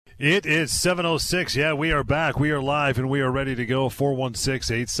It is 7:06. Yeah, we are back. We are live, and we are ready to go.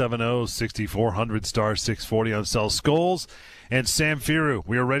 416-870-6400, star 640 on cell. Scholes and Samfiru,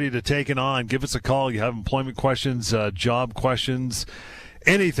 we are ready to take it on. Give us a call. You have employment questions, job questions,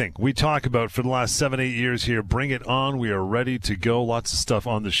 anything we talk about for the last 7-8 years here. Bring it on. We are ready to go. Lots of stuff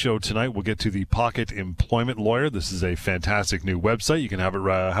on the show tonight. We'll get to the Pocket Employment Lawyer. This is a fantastic new website. You can have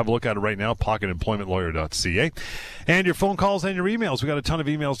a look at it right now, pocketemploymentlawyer.ca. And your phone calls and your emails. We got a ton of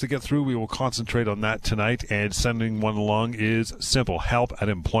emails to get through. We will concentrate on that tonight. And sending one along is simple.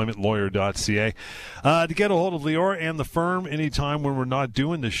 help@employmentlawyer.ca. To get a hold of Lior and the firm anytime when we're not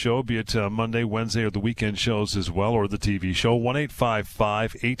doing this show, be it Monday, Wednesday, or the weekend shows as well, or the TV show,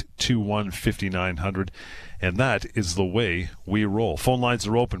 1-855-821-5900. And that is the way we roll. Phone lines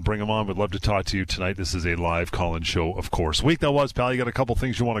are open. Bring them on. We'd love to talk to you tonight. This is a live call-in show, of course. Week that was, pal. You got a couple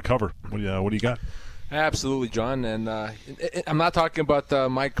things you want to cover. What do you got? Absolutely, John. And I'm not talking about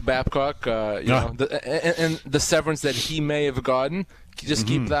Mike Babcock, and the severance that he may have gotten. Just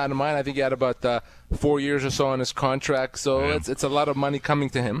keep that in mind. I think he had about 4 years or so on his contract, so it's a lot of money coming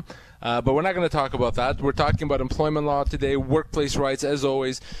to him. But we're not going to talk about that. We're talking about employment law today, workplace rights, as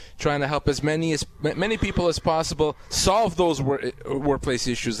always, trying to help as many people as possible solve those workplace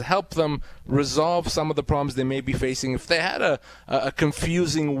issues, help them resolve some of the problems they may be facing. If they had a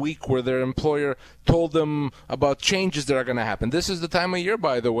confusing week where their employer told them about changes that are going to happen. This is the time of year,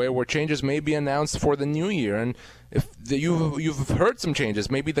 by the way, where changes may be announced for the new year. And if you've heard some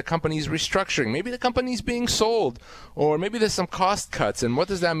changes, maybe the company's restructuring, maybe the company's being sold, or maybe there's some cost cuts. And what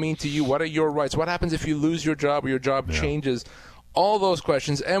does that mean to you? What are your rights? What happens if you lose your job or your job changes? All those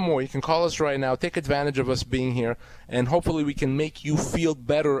questions and more. You can call us right now. Take advantage of us being here, and hopefully we can make you feel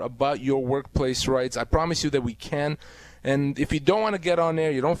better about your workplace rights. I promise you that we can. And if you don't want to get on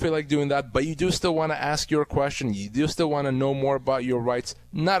there, you don't feel like doing that, but you do still want to ask your question, you do still want to know more about your rights,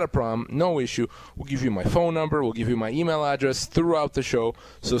 not a problem, no issue. We'll give you my phone number, we'll give you my email address throughout the show,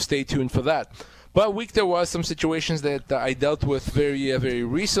 so stay tuned for that. But week there was some situations that I dealt with very, very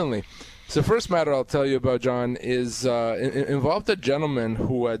recently. So the first matter I'll tell you about, John, is involved a gentleman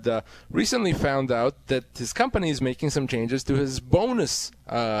who had recently found out that his company is making some changes to his bonus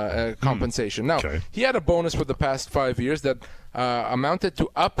compensation. Now, he had a bonus for the past 5 years that amounted to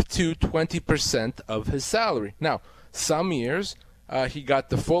up to 20% of his salary. Now, some years he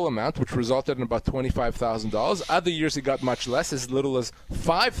got the full amount, which resulted in about $25,000. Other years he got much less, as little as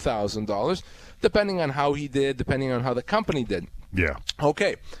 $5,000, depending on how he did, depending on how the company did. Yeah.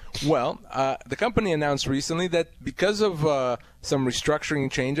 Okay. Well, the company announced recently that because of some restructuring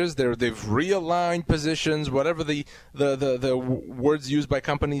changes, they've realigned positions, whatever the words used by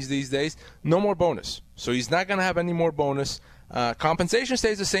companies these days, no more bonus. So he's not going to have any more bonus. Compensation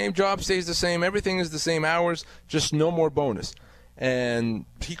stays the same, job stays the same, everything is the same, hours, just no more bonus. And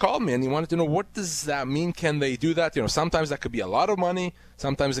he called me and he wanted to know, what does that mean? Can they do that? You know, sometimes that could be a lot of money.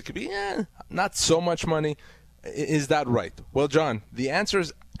 Sometimes it could be not so much money. Is that right? Well, John, the answer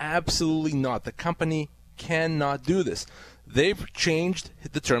is absolutely not. The company cannot do this. They've changed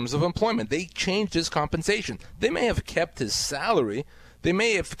the terms of employment. They changed his compensation. They may have kept his salary. They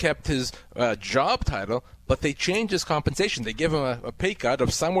may have kept his job title, but they changed his compensation. They give him a pay cut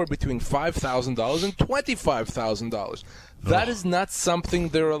of somewhere between $5,000 and $25,000. That is not something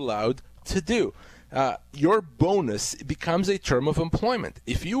they're allowed to do. Your bonus becomes a term of employment.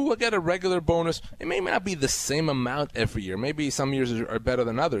 If you will get a regular bonus, it may not be the same amount every year. Maybe some years are better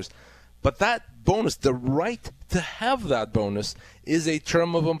than others. But that bonus, the right to have that bonus, is a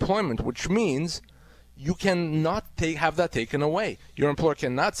term of employment, which means you cannot have that taken away. Your employer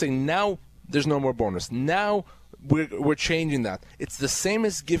cannot say, now there's no more bonus. Now we're changing that. It's the same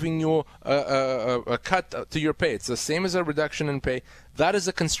as giving you a cut to your pay. It's the same as a reduction in pay. That is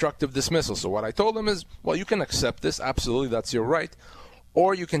a constructive dismissal. So what I told him is, well, you can accept this. Absolutely, that's your right.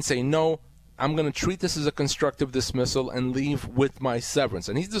 Or you can say, no, I'm going to treat this as a constructive dismissal and leave with my severance.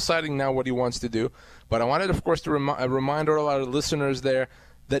 And he's deciding now what he wants to do. But I wanted, of course, to remind all our listeners there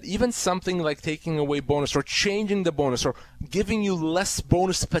that even something like taking away bonus or changing the bonus or giving you less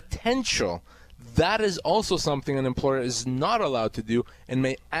bonus potential, that is also something an employer is not allowed to do and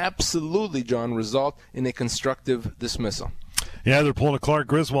may absolutely, John, result in a constructive dismissal. Yeah, they're pulling a Clark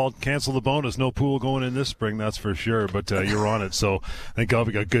Griswold, cancel the bonus. No pool going in this spring, that's for sure. But you're on it. So thank God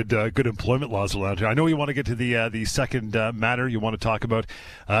we got good employment laws around here. I know you want to get to the second matter you want to talk about.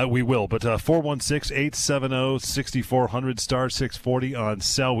 We will. But 416-870-6400, star 640 on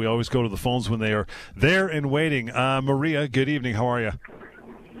cell. We always go to the phones when they are there and waiting. Maria, good evening. How are you?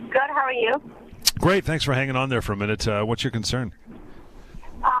 Good. How are you? Great. Thanks for hanging on there for a minute. What's your concern?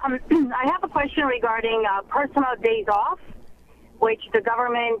 I have a question regarding personal days off. which the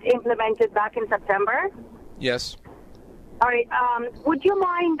government implemented back in September. Yes. All right. Would you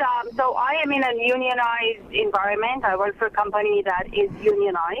mind? So I am in a unionized environment. I work for a company that is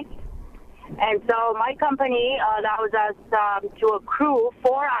unionized. And so my company allows us to accrue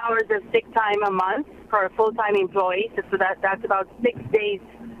 4 hours of sick time a month for a full-time employee. So that's about 6 days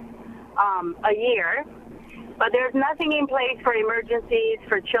a year. But there's nothing in place for emergencies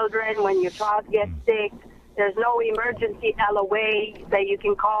for children when your child gets sick. There's no emergency LOA that you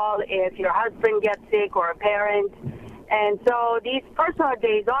can call if your husband gets sick or a parent. And so these personal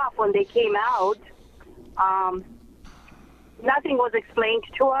days off, when they came out, nothing was explained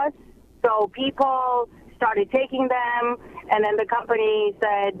to us. So people started taking them, and then the company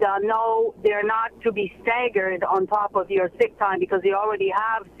said, no, they're not to be staggered on top of your sick time because you already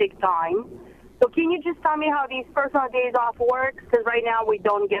have sick time. So can you just tell me how these personal days off work? Because right now we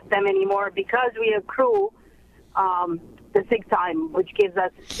don't get them anymore because we accrue the sick time, which gives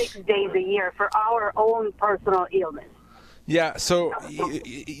us 6 days a year for our own personal illness. Yeah, so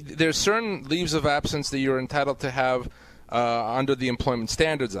there's certain leaves of absence that you're entitled to have under the Employment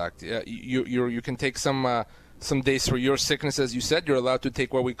Standards Act. You can take some days for your sickness, as you said. You're allowed to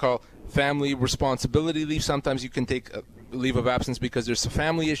take what we call family responsibility leave. Sometimes you can take a leave of absence because there's some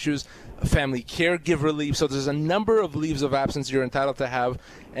family issues, a family caregiver leave. So there's a number of leaves of absence you're entitled to have.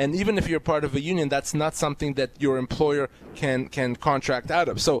 And even if you're part of a union, that's not something that your employer can contract out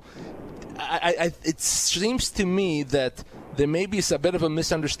of. So it seems to me that there may be a bit of a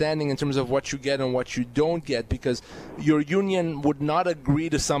misunderstanding in terms of what you get and what you don't get because your union would not agree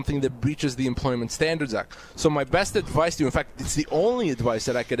to something that breaches the Employment Standards Act. So my best advice to you, in fact, it's the only advice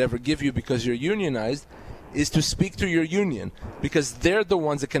that I could ever give you because you're unionized, is to speak to your union because they're the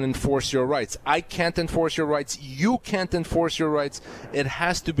ones that can enforce your rights. I can't enforce your rights. You can't enforce your rights. It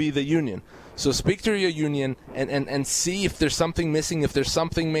has to be the union. So speak to your union and see if there's something missing, if there's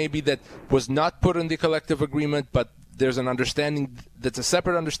something maybe that was not put in the collective agreement, but there's an understanding that's a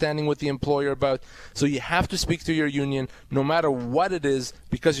separate understanding with the employer about. So you have to speak to your union no matter what it is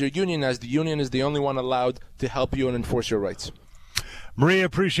because you're unionized. The union is the only one allowed to help you and enforce your rights. Maria,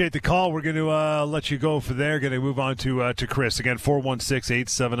 appreciate the call. We're going to let you go for there. Going to move on to Chris. Again,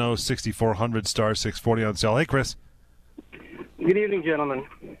 416-870-6400, star 640 on cell. Hey, Chris. Good evening, gentlemen.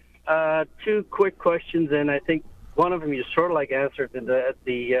 Two quick questions, and I think one of them you sort of like answered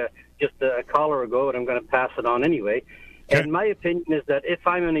just a caller ago, and I'm going to pass it on anyway. Okay. And my opinion is that if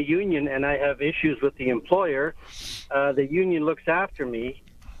I'm in a union and I have issues with the employer, the union looks after me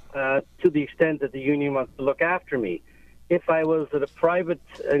to the extent that the union wants to look after me. If I was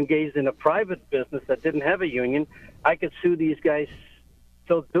engaged in a private business that didn't have a union, I could sue these guys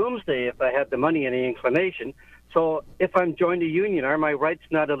till doomsday if I had the money and the inclination. So if I'm joined a union, are my rights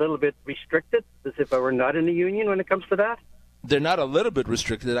not a little bit restricted as if I were not in a union when it comes to that? They're not a little bit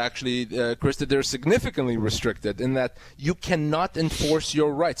restricted, actually, Chris. They're significantly restricted in that you cannot enforce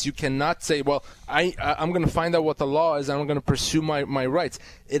your rights. You cannot say, well, I'm going to find out what the law is and I'm going to pursue my rights.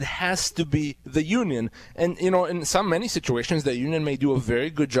 It has to be the union. And, in many situations, the union may do a very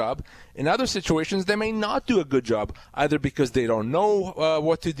good job. In other situations, they may not do a good job, either because they don't know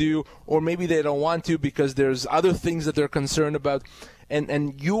what to do or maybe they don't want to because there's other things that they're concerned about.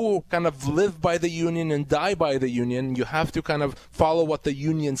 And you kind of live by the union and die by the union. You have to kind of follow what the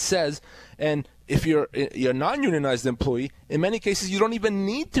union says. And if you're a non-unionized employee, in many cases you don't even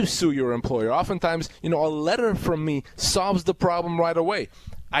need to sue your employer. Oftentimes, a letter from me solves the problem right away.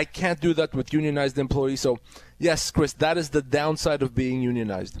 I can't do that with unionized employees. So, yes, Chris, that is the downside of being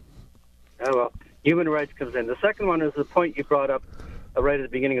unionized. Oh, well, human rights comes in. The second one is the point you brought up right at the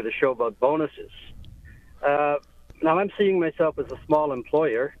beginning of the show about bonuses. Now, I'm seeing myself as a small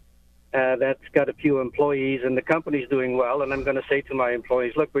employer that's got a few employees, and the company's doing well, and I'm going to say to my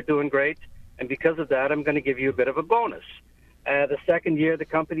employees, look, we're doing great, and because of that, I'm going to give you a bit of a bonus. The second year, the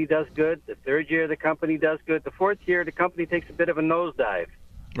company does good. The third year, the company does good. The fourth year, the company takes a bit of a nosedive.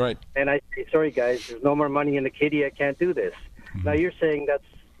 Right. And I say, sorry, guys, there's no more money in the kitty. I can't do this. Mm-hmm. Now, you're saying that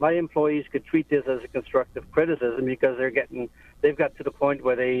my employees could treat this as a constructive criticism because they've got to the point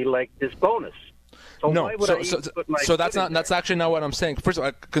where they like this bonus. So no, so that's actually not what I'm saying. First of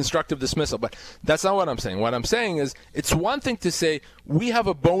all, constructive dismissal, but that's not what I'm saying. What I'm saying is it's one thing to say we have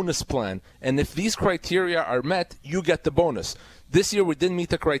a bonus plan, and if these criteria are met, you get the bonus. This year we didn't meet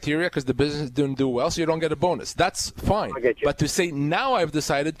the criteria because the business didn't do well, so you don't get a bonus. That's fine. But to say now I've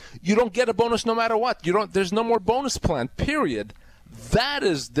decided you don't get a bonus no matter what. There's no more bonus plan, period. That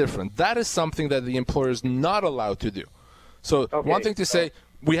is different. That is something that the employer is not allowed to do. So one thing to say,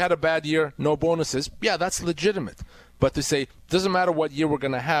 we had a bad year, no bonuses. Yeah, that's legitimate. But to say, doesn't matter what year we're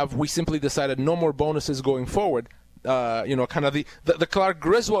going to have, we simply decided no more bonuses going forward, kind of the Clark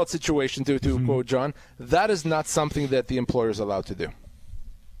Griswold situation, to quote John. That is not something that the employer is allowed to do.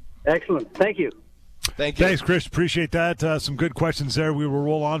 Excellent. Thank you. Thank you. Thanks, Chris. Appreciate that. Some good questions there. We will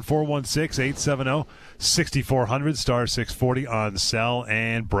roll on 416-870-6400, star 640 on cell.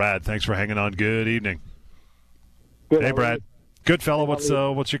 And Brad, thanks for hanging on. Good evening. Good. Hey, Brad. Good fellow. What's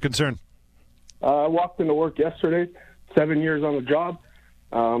your concern? I walked into work yesterday, 7 years on the job.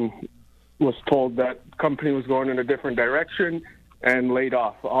 Was told that company was going in a different direction and laid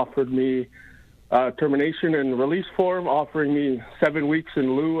off. Offered me termination and release form, offering me 7 weeks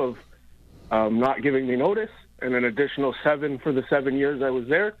in lieu of not giving me notice, and an additional 7 for the 7 years I was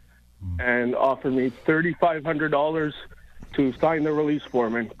there, and offered me $3,500 to sign the release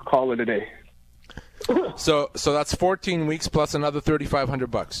form and call it a day. So that's 14 weeks plus another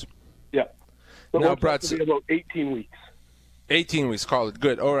 $3,500. Yeah. So now, Brad, to be about 18 weeks. 18 weeks, call it.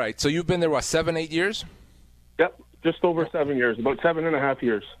 Good. All right. So you've been there, 7, 8 years? Yep, just over 7 years, about 7.5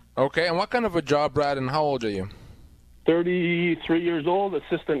 years. Okay. And what kind of a job, Brad, and how old are you? 33 years old,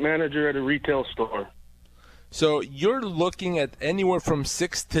 assistant manager at a retail store. So you're looking at anywhere from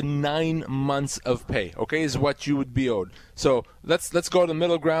 6 to 9 months of pay, okay, is what you would be owed. So let's go to the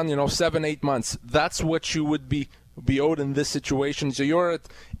middle ground, 7, 8 months. That's what you would be owed in this situation. So you're at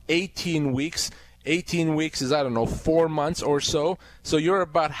 18 weeks. 18 weeks is, 4 months or so. So you're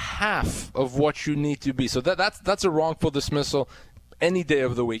about half of what you need to be. So that's a wrongful dismissal any day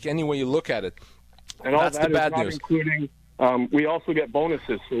of the week, any way you look at it. And all that's that the bad is not news. Including, we also get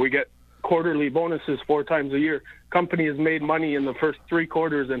bonuses. So we get quarterly bonuses 4 times a year. Company has made money in the first 3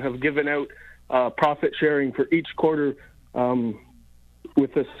 quarters and have given out profit sharing for each quarter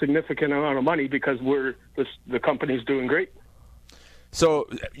with a significant amount of money because the company's doing great. So,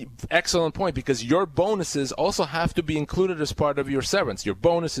 excellent point, because your bonuses also have to be included as part of your severance. Your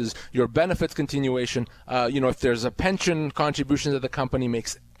bonuses, your benefits continuation, if there's a pension contribution that the company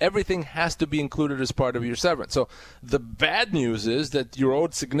makes, everything has to be included as part of your severance. So the bad news is that you're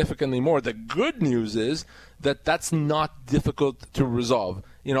owed significantly more. The good news is that that's not difficult to resolve.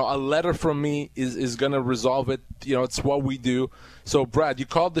 A letter from me is going to resolve it. It's what we do. So, Brad, you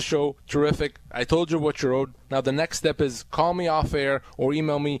called the show. Terrific. I told you what you're owed. Now, the next step is call me off air or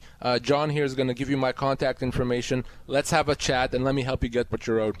email me. John here is going to give you my contact information. Let's have a chat, and let me help you get what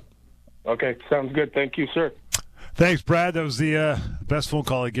you're owed. Okay, sounds good. Thank you, sir. Thanks, Brad. That was the best phone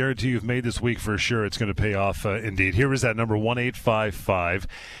call I guarantee you've made this week for sure. It's going to pay off indeed. Here is that number,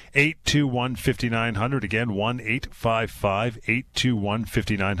 1-855-821-5900. Again,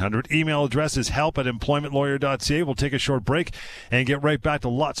 1-855-821-5900. Email address is help@employmentlawyer.ca. We'll take a short break and get right back to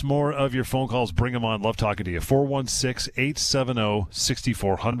lots more of your phone calls. Bring them on. Love talking to you.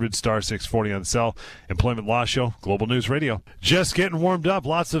 416-870-6400, star 640 on the cell. Employment Law Show, Global News Radio. Just getting warmed up.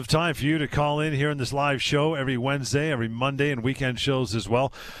 Lots of time for you to call in here in this live show every Wednesday, every Monday, and weekend shows as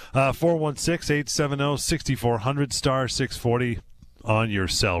well. 416-870-6400, star 640 on your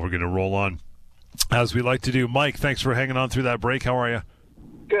cell. We're going to roll on as we like to do. Mike, thanks for hanging on through that break. How are you?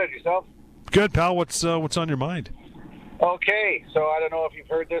 Good. Yourself? Good, pal. What's on your mind? Okay, so I don't know if you've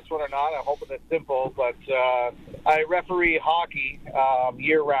heard this one or not. I'm hoping it's simple, but I referee hockey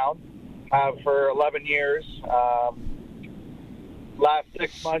year-round. Have for 11 years. Last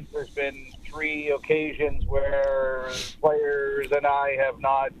 6 months, there's been 3 occasions where players and I have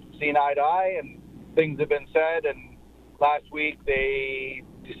not seen eye to eye, and things have been said. And last week, the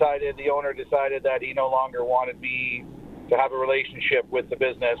owner decided that he no longer wanted me to have a relationship with the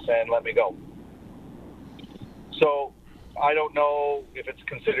business and let me go. So I don't know if it's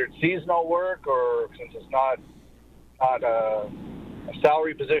considered seasonal work, or since it's not a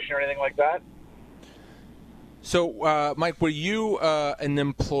salary position or anything like that. So, Mike, were you an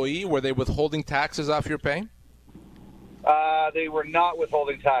employee? Were they withholding taxes off your pay? They were not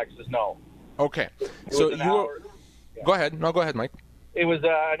withholding taxes, no. Okay. So you were... Yeah. Go ahead. No, go ahead, Mike. It was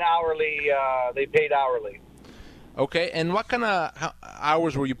an hourly, they paid hourly. Okay, and what kind of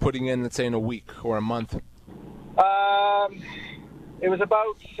hours were you putting in, let's say, in a week or a month? It was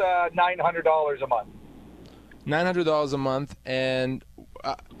about $900 a month. $900 a month, and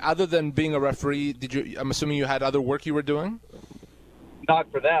other than being a referee, I'm assuming you had other work you were doing?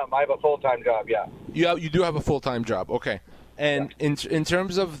 Not for them. I have a full-time job, yeah. You do have a full-time job, okay. And yeah. in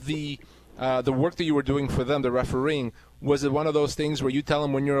terms of the work that you were doing for them, the refereeing, was it one of those things where you tell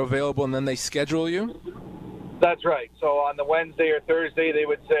them when you're available and then they schedule you? That's right. So on the Wednesday or Thursday, they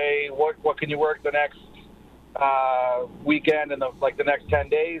would say, what can you work the next weekend and the next 10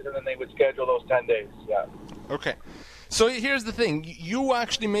 days, and then they would schedule those 10 days, yeah. Okay. So here's the thing. You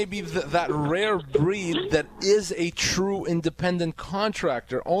actually may be that rare breed that is a true independent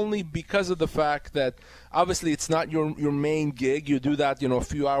contractor, only because of the fact that obviously it's not your main gig. You do that, a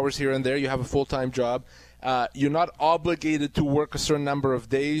few hours here and there. You have a full-time job. You're not obligated to work a certain number of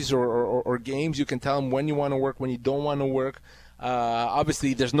days or games. You can tell them when you want to work, when you don't want to work.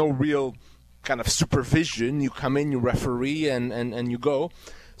 Obviously, there's no real kind of supervision. You come in, you referee, and you go.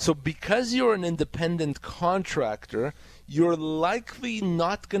 So because you're an independent contractor, you're likely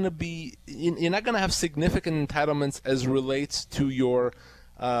not going to be – you're not going to have significant entitlements as relates to your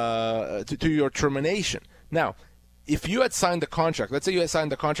to your termination. Now, if you had signed the contract, let's say you had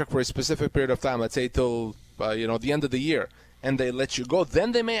signed the contract for a specific period of time, let's say till the end of the year, and they let you go,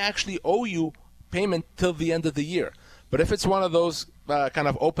 then they may actually owe you payment till the end of the year. But if it's one of those kind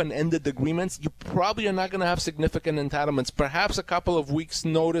of open-ended agreements, you probably are not going to have significant entitlements. Perhaps a couple of weeks'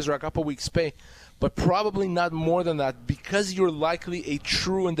 notice or a couple of weeks' pay, but probably not more than that because you're likely a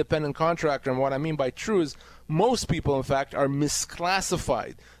true independent contractor. And what I mean by true is most people, in fact, are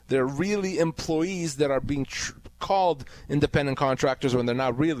misclassified. They're really employees that are being called independent contractors when they're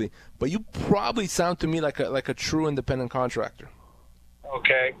not really. But you probably sound to me like a true independent contractor.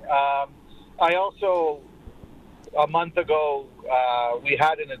 Okay. I also... A month ago, we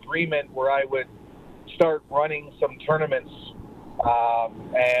had an agreement where I would start running some tournaments,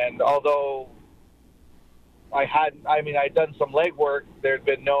 and although I'd done some legwork, there'd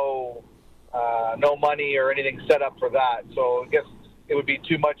been no money or anything set up for that. So I guess it would be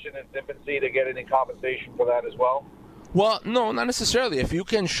too much in its infancy to get any compensation for that as well. Well, no, not necessarily. If you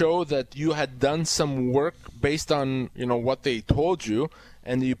can show that you had done some work based on what they told you,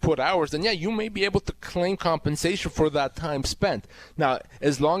 and you put hours, then yeah, you may be able to claim compensation for that time spent. Now,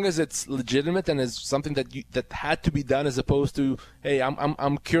 as long as it's legitimate and is something that had to be done, as opposed to, hey,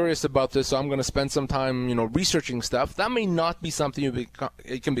 I'm curious about this, so I'm going to spend some time, researching stuff. That may not be something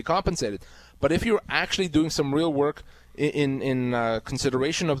it can be compensated. But if you're actually doing some real work in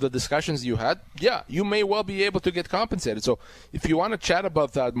consideration of the discussions you had, yeah, you may well be able to get compensated. So if you want to chat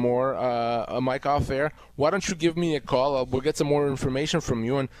about that more, Mike, off air, why don't you give me a call? We'll get some more information from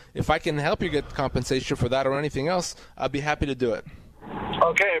you, and if I can help you get compensation for that or anything else, I'll be happy to do it.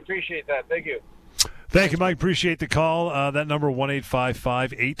 Okay, I appreciate that. Thank you. Thank you, Mike. Appreciate the call. That number,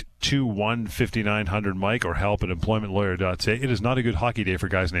 1-855-821-5900, Mike, or help at employmentlawyer.ca. It is not a good hockey day for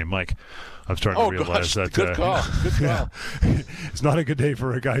guys named Mike. I'm starting to realize that. Good call. Good call. Yeah, it's not a good day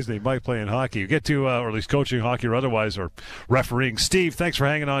for guys named Mike playing hockey. You get to, or at least coaching hockey or otherwise, or refereeing. Steve, thanks for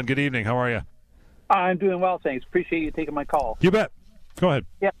hanging on. Good evening. How are you? I'm doing well, thanks. Appreciate you taking my call. You bet. Go ahead.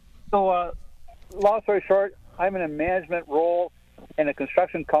 Yeah. So, long story short, I'm in a management role in a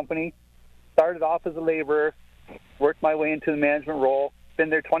construction company. Started off as a laborer, worked my way into the management role, been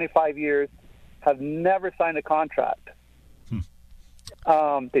there 25 years, have never signed a contract.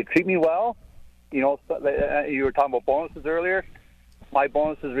 They treat me well. You were talking about bonuses earlier. My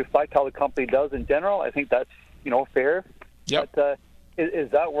bonuses reflect how the company does in general. I think that's, fair. Yep. But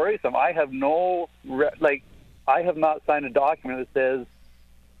is that worrisome? I have I have not signed a document that says,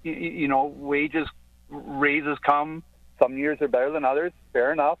 wages, raises come. Some years are better than others.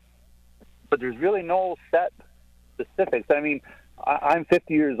 Fair enough. But there's really no set specifics. I mean, I'm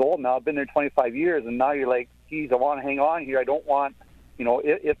 50 years old now. I've been there 25 years, and now you're like, geez, I want to hang on here. I don't want,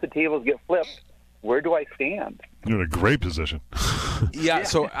 if the tables get flipped, where do I stand? You're in a great position. Yeah,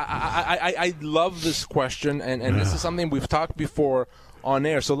 so I love this question, and this is something we've talked before on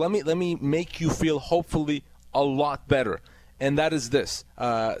air. So let me make you feel hopefully a lot better. And that is this,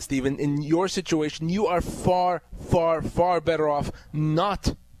 Stephen. In your situation, you are far, far, far better off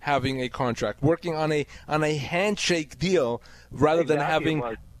not having a contract, working on a handshake deal rather than having.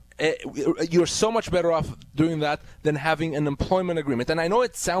 You're so much better off doing that than having an employment agreement. And I know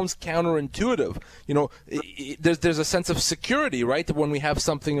it sounds counterintuitive. There's a sense of security, right, when we have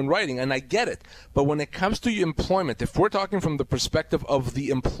something in writing, and I get it. But when it comes to employment, if we're talking from the perspective of the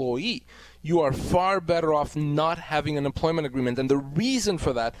employee, you are far better off not having an employment agreement. And the reason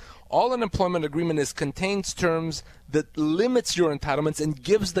for that, all an employment agreement is contains terms that limits your entitlements and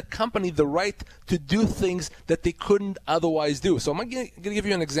gives the company the right to do things that they couldn't otherwise do. So I'm going to give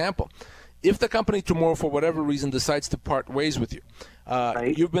you an example. If the company tomorrow, for whatever reason, decides to part ways with you,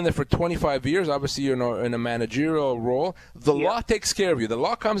 right. You've been there for 25 years. Obviously, you're in a managerial role. The law takes care of you. The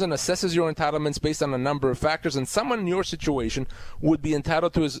law comes and assesses your entitlements based on a number of factors, and someone in your situation would be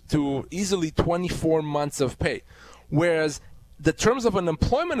entitled to easily 24 months of pay, whereas the terms of an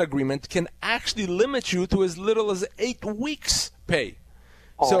employment agreement can actually limit you to as little as 8 weeks pay.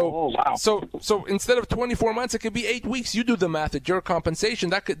 Wow. So instead of 24 months, it could be 8 weeks. You do the math at your compensation.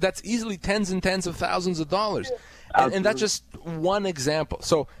 That's easily tens and tens of thousands of dollars. And that's just one example.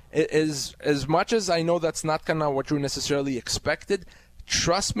 So as much as I know that's not kind of what you necessarily expected,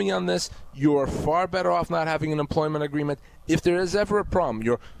 trust me on this, you're far better off not having an employment agreement. If there is ever a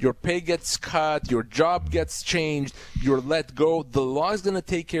problem, your pay gets cut, your job gets changed, you're let go, the law is going to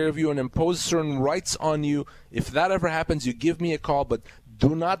take care of you and impose certain rights on you. If that ever happens, you give me a call, but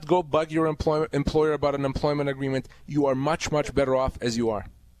do not go bug your employer about an employment agreement. You are much, much better off as you are.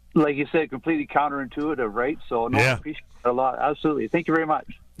 Like you said, completely counterintuitive, right? So, I appreciate it a lot. Absolutely. Thank you very much.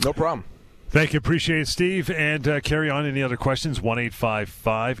 No problem. Thank you. Appreciate it, Steve. And carry on. Any other questions?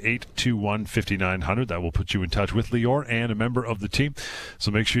 1-855-821-5900. That will put you in touch with Lior and a member of the team. So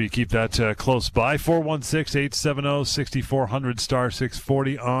make sure you keep that close by. 416-870-6400 star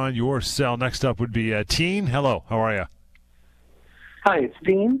 640 on your cell. Next up would be Teen. Hello. How are you? Hi, it's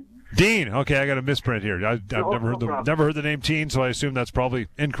Dean. Dean. Okay, I got a misprint here. I've never heard the name Teen, so I assume that's probably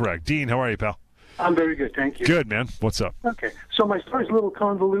incorrect. Dean, how are you, pal? I'm very good, thank you. Good, man. What's up? Okay, so my story's a little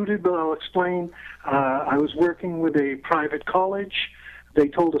convoluted, but I'll explain. I was working with a private college. They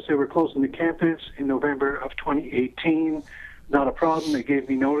told us they were closing the campus in November of 2018. Not a problem. They gave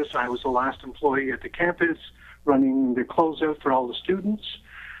me notice. I was the last employee at the campus, running the closeout for all the students.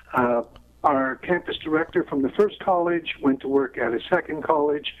 Our campus director from the first college went to work at a second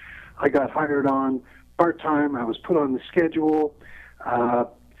college. I got hired on part-time. I was put on the schedule.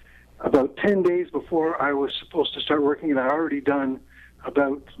 About 10 days before I was supposed to start working, and I'd already done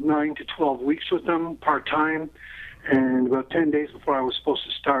about 9 to 12 weeks with them part-time. And about 10 days before I was supposed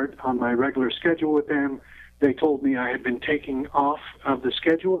to start on my regular schedule with them, they told me I had been taking off of the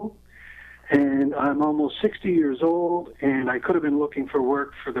schedule. And I'm almost 60 years old, and I could have been looking for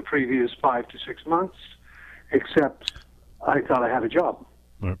work for the previous 5 to 6 months, except I thought I had a job.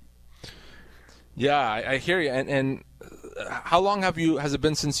 Right. Yeah, I hear you. And how long has it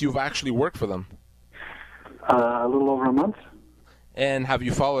been since you've actually worked for them? A little over a month. And have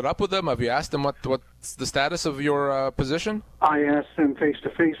you followed up with them? Have you asked them what's the status of your position? I asked them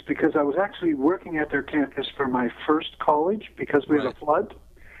face-to-face because I was actually working at their campus for my first college because we had a flood.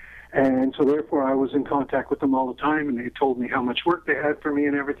 And so therefore I was in contact with them all the time, and they told me how much work they had for me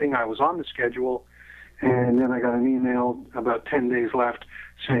and everything. I was on the schedule. And then I got an email about 10 days left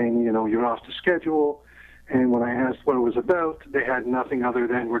saying, you're off the schedule. And when I asked what it was about, they had nothing other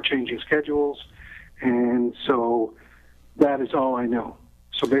than we're changing schedules. And so that is all I know.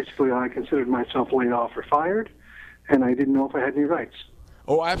 So basically I considered myself laid off or fired, and I didn't know if I had any rights.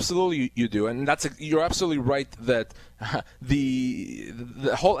 Oh, absolutely you do. And you're absolutely right that the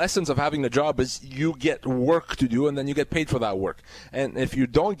whole essence of having a job is you get work to do and then you get paid for that work. And if you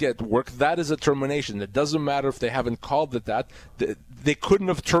don't get work, that is a termination. It doesn't matter if they haven't called it that. They couldn't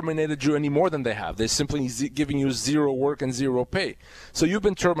have terminated you any more than they have. They're simply giving you zero work and zero pay. So you've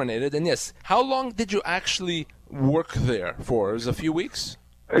been terminated. And yes, how long did you actually work there for? It was a few weeks?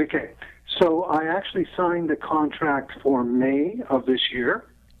 Okay. So I actually signed the contract for May of this year.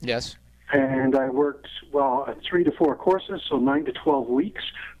 Yes. And I worked, 3 to 4 courses, so 9 to 12 weeks.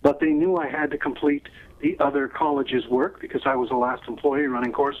 But they knew I had to complete the other college's work because I was the last employee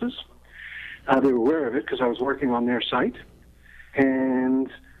running courses. They were aware of it because I was working on their site. And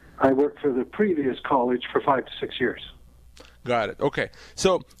I worked for the previous college for 5 to 6 years. Got it. Okay.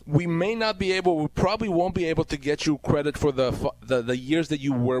 So we probably won't be able to get you credit for the years that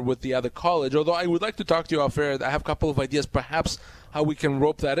you were with the other college, although I would like to talk to you off air. I have a couple of ideas perhaps how we can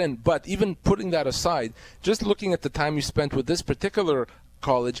rope that in. But even putting that aside, just looking at the time you spent with this particular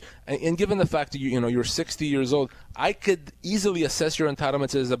college, and given the fact that you're 60 years old, I could easily assess your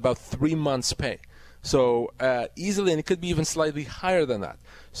entitlements as about 3 months' pay. So easily, and it could be even slightly higher than that.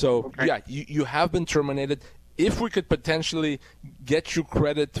 So, okay. Yeah, you have been terminated. If we could potentially get you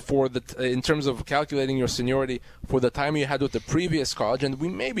credit for in terms of calculating your seniority for the time you had with the previous college, and we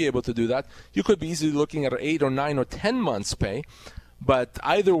may be able to do that, you could be easily looking at 8 or 9 or 10 months' pay. But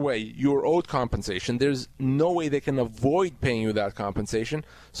either way, you're owed compensation. There's no way they can avoid paying you that compensation.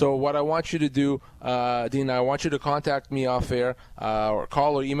 So what I want you to do, Dean, I want you to contact me off air, or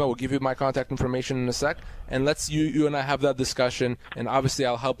call or email. We'll give you my contact information in a sec, and let's you and I have that discussion. And obviously,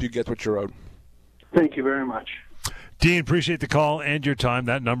 I'll help you get what you're owed. Thank you very much. Dean, appreciate the call and your time.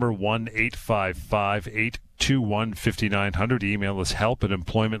 That number, 1-855-821-5900. Email us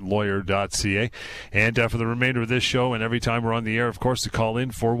help@employmentlawyer.ca. And for the remainder of this show and every time we're on the air, of course, to call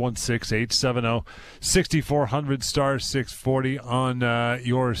in, 416-870-6400 star 640 on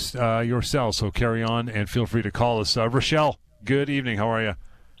your cell. So carry on and feel free to call us. Rochelle, good evening. How are you?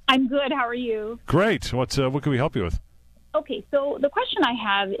 I'm good. How are you? Great. What can we help you with? Okay, so the question I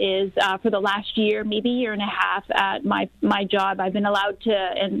have is for the last year, maybe year and a half at my job, I've been allowed to,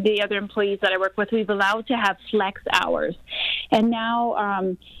 and the other employees that I work with, we've allowed to have flex hours. And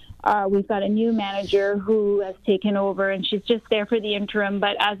now we've got a new manager who has taken over, and she's just there for the interim.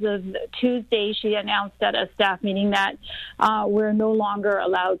 But as of Tuesday, she announced at a staff meeting that we're no longer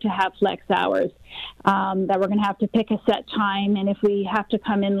allowed to have flex hours, that we're going to have to pick a set time. And if we have to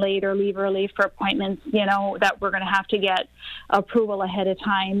come in late or leave early for appointments, that we're going to have to get approval ahead of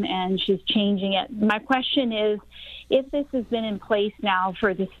time, and she's changing it. My question is, if this has been in place now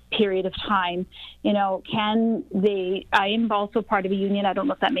for this period of time, can they, I am also part of a union, I don't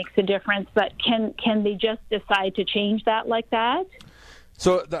know if that makes a difference, but can they just decide to change that like that?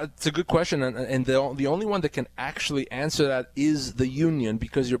 So that's a good question, and the only one that can actually answer that is the union,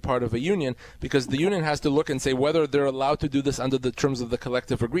 because you're part of a union, because the union has to look and say whether they're allowed to do this under the terms of the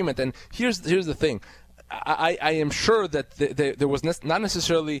collective agreement. And here's the thing. I am sure that there was not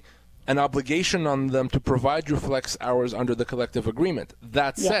necessarily an obligation on them to provide you flex hours under the collective agreement.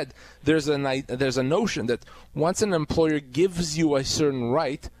 That said, there's a notion that once an employer gives you a certain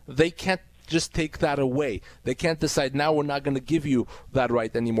right, they can't just take that away. They can't decide, now we're not going to give you that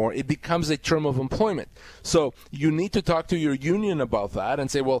right anymore. It becomes a term of employment. So you need to talk to your union about that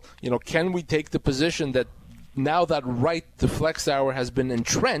and say, well, can we take the position that now that right to flex hour has been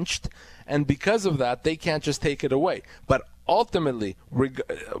entrenched, and because of that, they can't just take it away. But ultimately,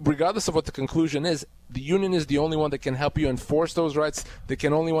 regardless of what the conclusion is, the union is the only one that can help you enforce those rights. The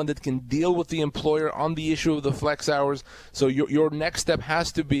only one that can deal with the employer on the issue of the flex hours. So your next step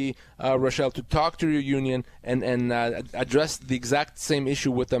has to be, Rochelle, to talk to your union and address the exact same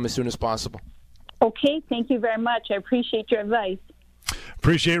issue with them as soon as possible. Okay, thank you very much. I appreciate your advice.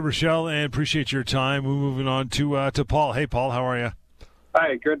 Appreciate it, Rochelle, and appreciate your time. We're moving on to Paul. Hey, Paul, how are you?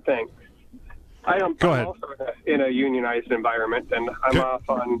 Hi, good, thanks. I'm ahead. also in a unionized environment, and I'm off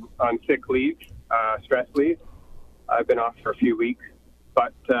on sick leave, stress leave. I've been off for a few weeks,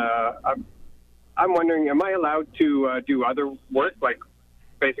 but I'm wondering, am I allowed to do other work? Like,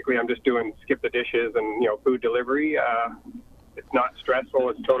 basically, I'm just doing skip the dishes and food delivery. It's not stressful.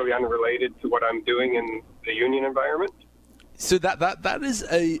 It's totally unrelated to what I'm doing in the union environment. So that is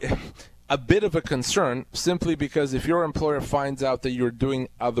a bit of a concern, simply because if your employer finds out that you're doing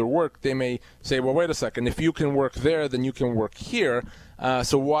other work, they may say, well, wait a second, if you can work there, then you can work here,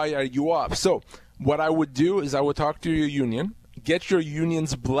 so why are you off? So what I would do is I would talk to your union, get your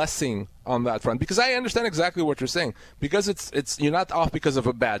union's blessing on that front, because I understand exactly what you're saying, because it's you're not off because of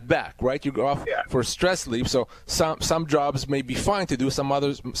a bad back, right? You go off for stress leave, so some jobs may be fine to do,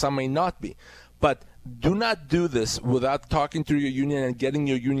 some may not be. But do not do this without talking to your union and getting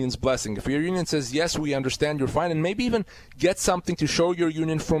your union's blessing. If your union says, yes, we understand, you're fine, and maybe even get something to show your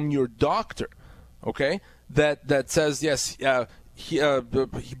union from your doctor, okay, that says, yes,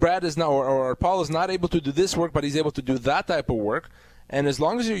 Brad is now, or Paul is not able to do this work, but he's able to do that type of work. And as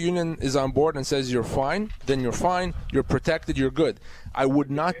long as your union is on board and says you're fine, then you're fine, you're protected, you're good. I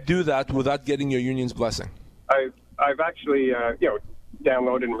would not do that without getting your union's blessing. I've actually,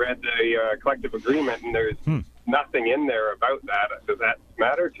 downloaded and read the collective agreement, and there's nothing in there about that. Does that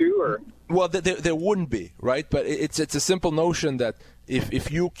matter too, or? Well, there wouldn't be, right? But it's a simple notion that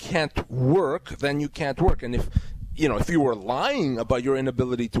if you can't work, then you can't work, and if you were lying about your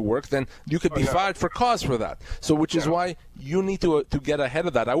inability to work, then you could be fired for cause for that. So, which is why you need to get ahead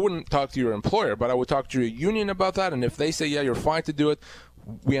of that. I wouldn't talk to your employer, but I would talk to your union about that. And if they say, yeah, you're fine to do it,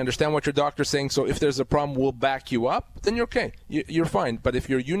 we understand what your doctor's saying, so if there's a problem, we'll back you up, then you're okay. You're fine. But if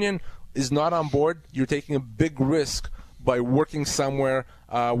your union is not on board, you're taking a big risk by working somewhere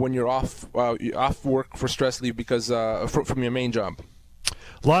when you're off work for stress leave because from your main job.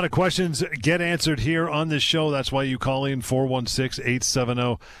 A lot of questions get answered here on this show. That's why you call in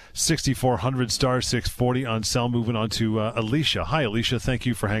 416-870-6400 star 640 on cell. Moving on to Alicia. Hi, Alicia. Thank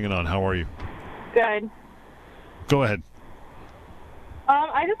you for hanging on. How are you? Good. Go ahead.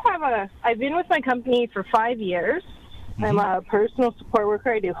 I just I've been with my company for 5 years. Mm-hmm. I'm a personal support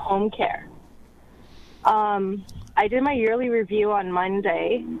worker. I do home care. I did my yearly review on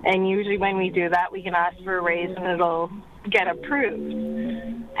Monday, and usually when we do that, we can ask for a raise and it'll get approved.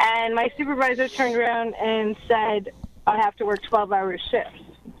 And my supervisor turned around and said I have to work 12-hour shifts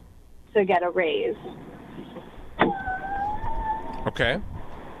to get a raise. Okay.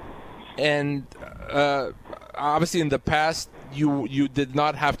 And obviously in the past, you did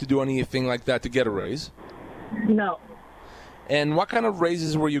not have to do anything like that to get a raise? No. And what kind of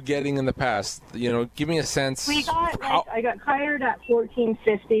raises were you getting in the past? Give me a sense. I got hired at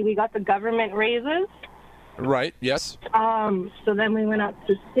 $14.50. We got the government raises. Right. Yes. So then we went up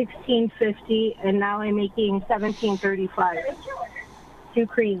to $16.50, and now I'm making $17.35. 2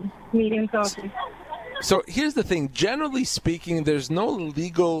 cream, medium coffee. So here's the thing. Generally speaking, there's no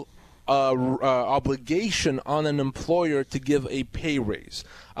legal obligation on an employer to give a pay raise.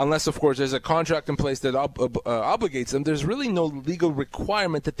 Unless, of course, there's a contract in place that obligates them. There's really no legal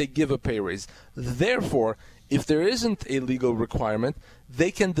requirement that they give a pay raise. Therefore, if there isn't a legal requirement,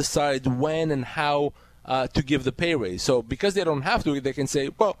 they can decide when and how to give the pay raise. So because they don't have to, they can say,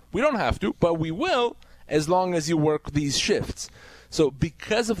 well, we don't have to, but we will as long as you work these shifts. So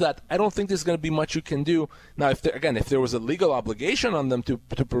because of that, I don't think there's going to be much you can do. Now, if there was a legal obligation on them to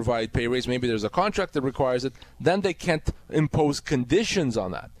provide pay raise, maybe there's a contract that requires it, then they can't impose conditions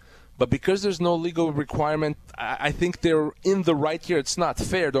on that. But because there's no legal requirement, I think they're in the right here. It's not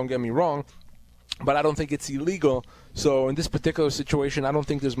fair, don't get me wrong, but I don't think it's illegal. So in this particular situation, I don't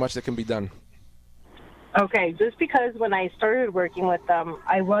think there's much that can be done. Okay, just because when I started working with them,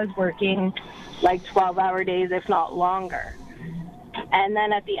 I was working like 12-hour days, if not longer. And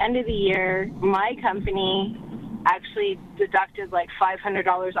then at the end of the year, my company actually deducted like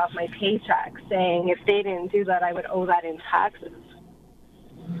 $500 off my paycheck, saying if they didn't do that, I would owe that in taxes.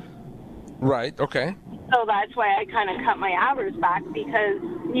 Right, okay. So that's why I kind of cut my hours back, because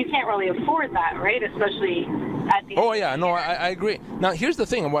you can't really afford that, right? Especially at the Oh, yeah, no, I agree. Now, here's the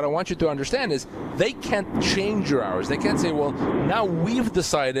thing, and what I want you to understand is they can't change your hours. They can't say, well, now we've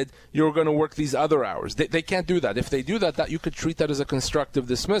decided you're going to work these other hours. They can't do that. If they do that, you could treat that as a constructive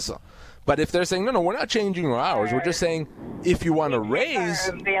dismissal. But if they're saying, no, we're not changing your hours. We're just saying if you want to raise...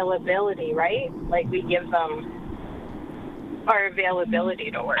 Our availability, right? Like we give them our availability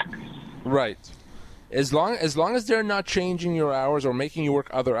to work. Right. As long as they're not changing your hours or making you work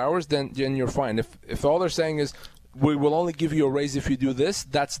other hours, then you're fine. If all they're saying is we will only give you a raise if you do this,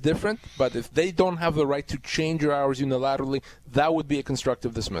 that's different. But if they don't have the right to change your hours unilaterally, that would be a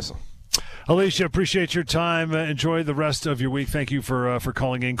constructive dismissal. Alicia, appreciate your time. Enjoy the rest of your week. Thank you for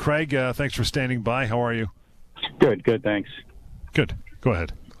calling in. Craig, thanks for standing by. How are you? Good, thanks. Good. Go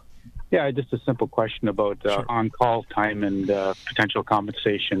ahead. Yeah, just a simple question about Sure. on-call time and potential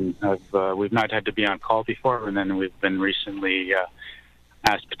compensation. We've not had to be on call before, and then we've been recently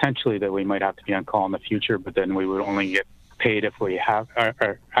asked potentially that we might have to be on call in the future, but then we would only get paid if we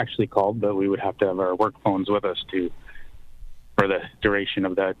are actually called, but we would have to have our work phones with us for the duration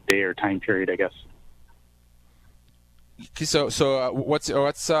of that day or time period, I guess. So what's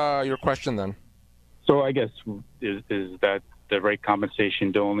your question then? So I guess is that the right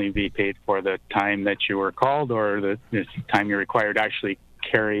compensation to only be paid for the time that you were called, or the time you're required to actually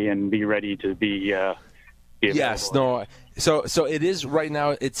carry and be ready to be Yes, no. So it is right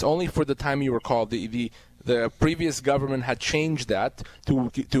now. It's only for the time you were called. The previous government had changed that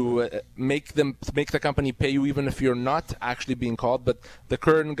to make the company pay you even if you're not actually being called. But the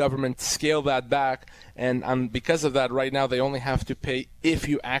current government scaled that back, and because of that, right now they only have to pay if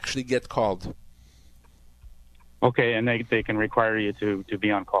you actually get called. Okay, and they can require you to be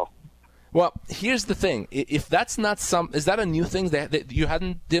on call. Well, here's the thing: if that's not is that a new thing that you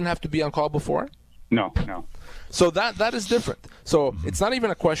didn't have to be on call before? No. So that is different. So it's not even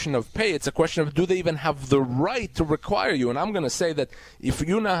a question of pay; it's a question of do they even have the right to require you? And I'm going to say that if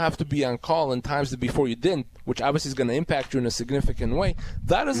you now have to be on call in times that before you didn't, which obviously is going to impact you in a significant way,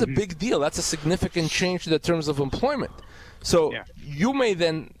 that is a big deal. That's a significant change to the terms of employment. So you may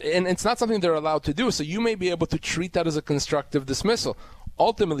then, and it's not something they're allowed to do, so you may be able to treat that as a constructive dismissal.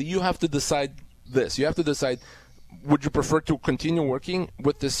 Ultimately, you have to decide this. You have to decide, would you prefer to continue working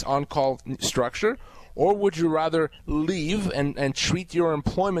with this on-call structure, or would you rather leave and treat your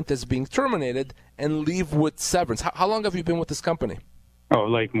employment as being terminated and leave with severance? How long have you been with this company? Oh,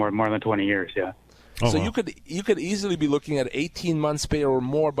 like more than 20 years, yeah. So you could easily be looking at 18 months pay or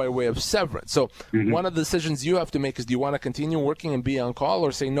more by way of severance. So one of the decisions you have to make is, do you want to continue working and be on call,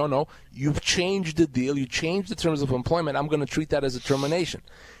 or say, no, you've changed the deal, you changed the terms of employment, I'm going to treat that as a termination.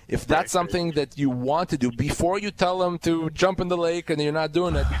 If that's something that you want to do, before you tell them to jump in the lake and you're not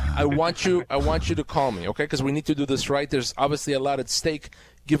doing it, I want you to call me, okay? Because we need to do this right. There's obviously a lot at stake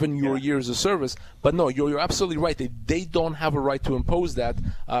given your years of service. But no, you're absolutely right. They don't have a right to impose that,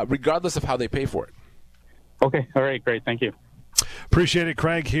 regardless of how they pay for it. Okay. All right. Great. Thank you. Appreciate it,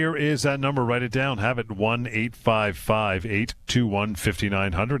 Craig. Here is that number. Write it down. Have it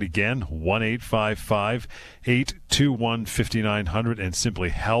 1-855-821-5900. Again, 1-855-821-5900, and simply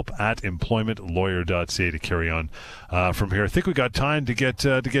help@employmentlawyer.ca to carry on from here. I think we got time to get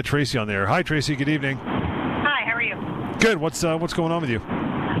Tracy on there. Hi, Tracy. Good evening. Hi. How are you? Good. What's going on with you?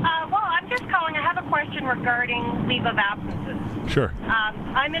 Well, I'm just calling. I have a question regarding leave of absences. Sure.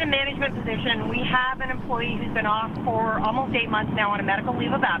 I'm in a management position. We have an employee who's been off for almost 8 months now on a medical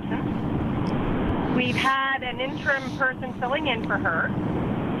leave of absence. We've had an interim person filling in for her,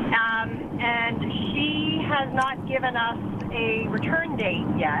 and she has not given us a return date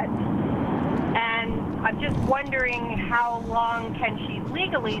yet. And I'm just wondering how long can she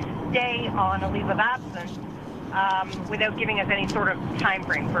legally stay on a leave of absence without giving us any sort of time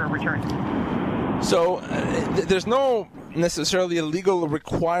frame for a return. So there's no necessarily a legal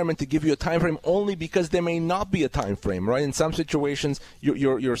requirement to give you a time frame, only because there may not be a time frame, right? In some situations,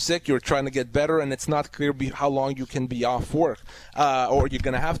 you're sick, you're trying to get better, and it's not clear how long you can be off work, or you're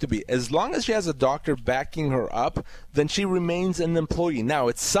going to have to be. As long as she has a doctor backing her up, then she remains an employee. Now,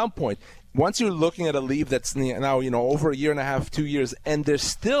 at some point, once you're looking at a leave that's now over a year and a half, 2 years, and there's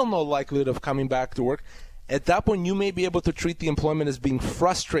still no likelihood of coming back to work, at that point, you may be able to treat the employment as being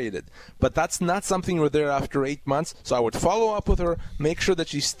frustrated. But that's not something you're there after 8 months. So I would follow up with her, make sure that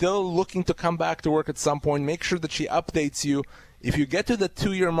she's still looking to come back to work at some point, make sure that she updates you. If you get to the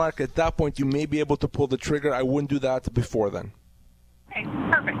 2-year mark, at that point, you may be able to pull the trigger. I wouldn't do that before then. Okay,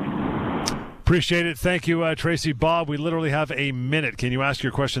 perfect. Appreciate it. Thank you, Tracy. Bob, we literally have a minute. Can you ask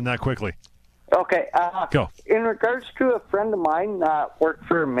your question that quickly? Okay. Go. In regards to a friend of mine that worked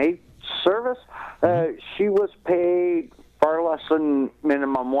for a maid service, she was paid far less than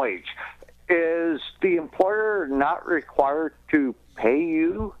minimum wage. Is the employer not required to pay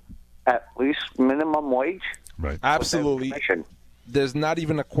you at least minimum wage? Right. Absolutely. There's not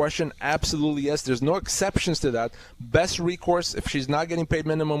even a question. Absolutely, yes. There's no exceptions to that. Best recourse, if she's not getting paid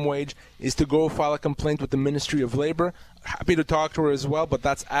minimum wage, is to go file a complaint with the Ministry of Labor. Happy to talk to her as well, but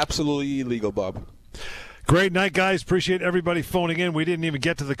that's absolutely illegal, Bob. Great night, guys. Appreciate everybody phoning in. We didn't even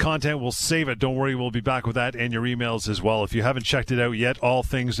get to the content. We'll save it. Don't worry. We'll be back with that and your emails as well. If you haven't checked it out yet, all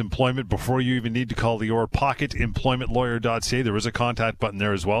things employment, before you even need to call Lior, pocketemploymentlawyer.ca. There is a contact button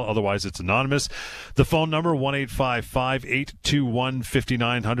there as well. Otherwise, it's anonymous. The phone number,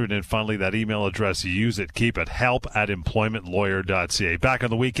 1-855-821-5900. And finally, that email address. Use it. Keep it. help@employmentlawyer.ca. Back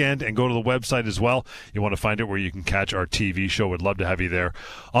on the weekend, and go to the website as well. You want to find out where you can catch our TV show. We'd love to have you there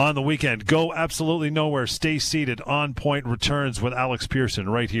on the weekend. Go absolutely nowhere. Stay seated. On Point returns with Alex Pearson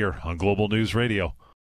right here on Global News Radio.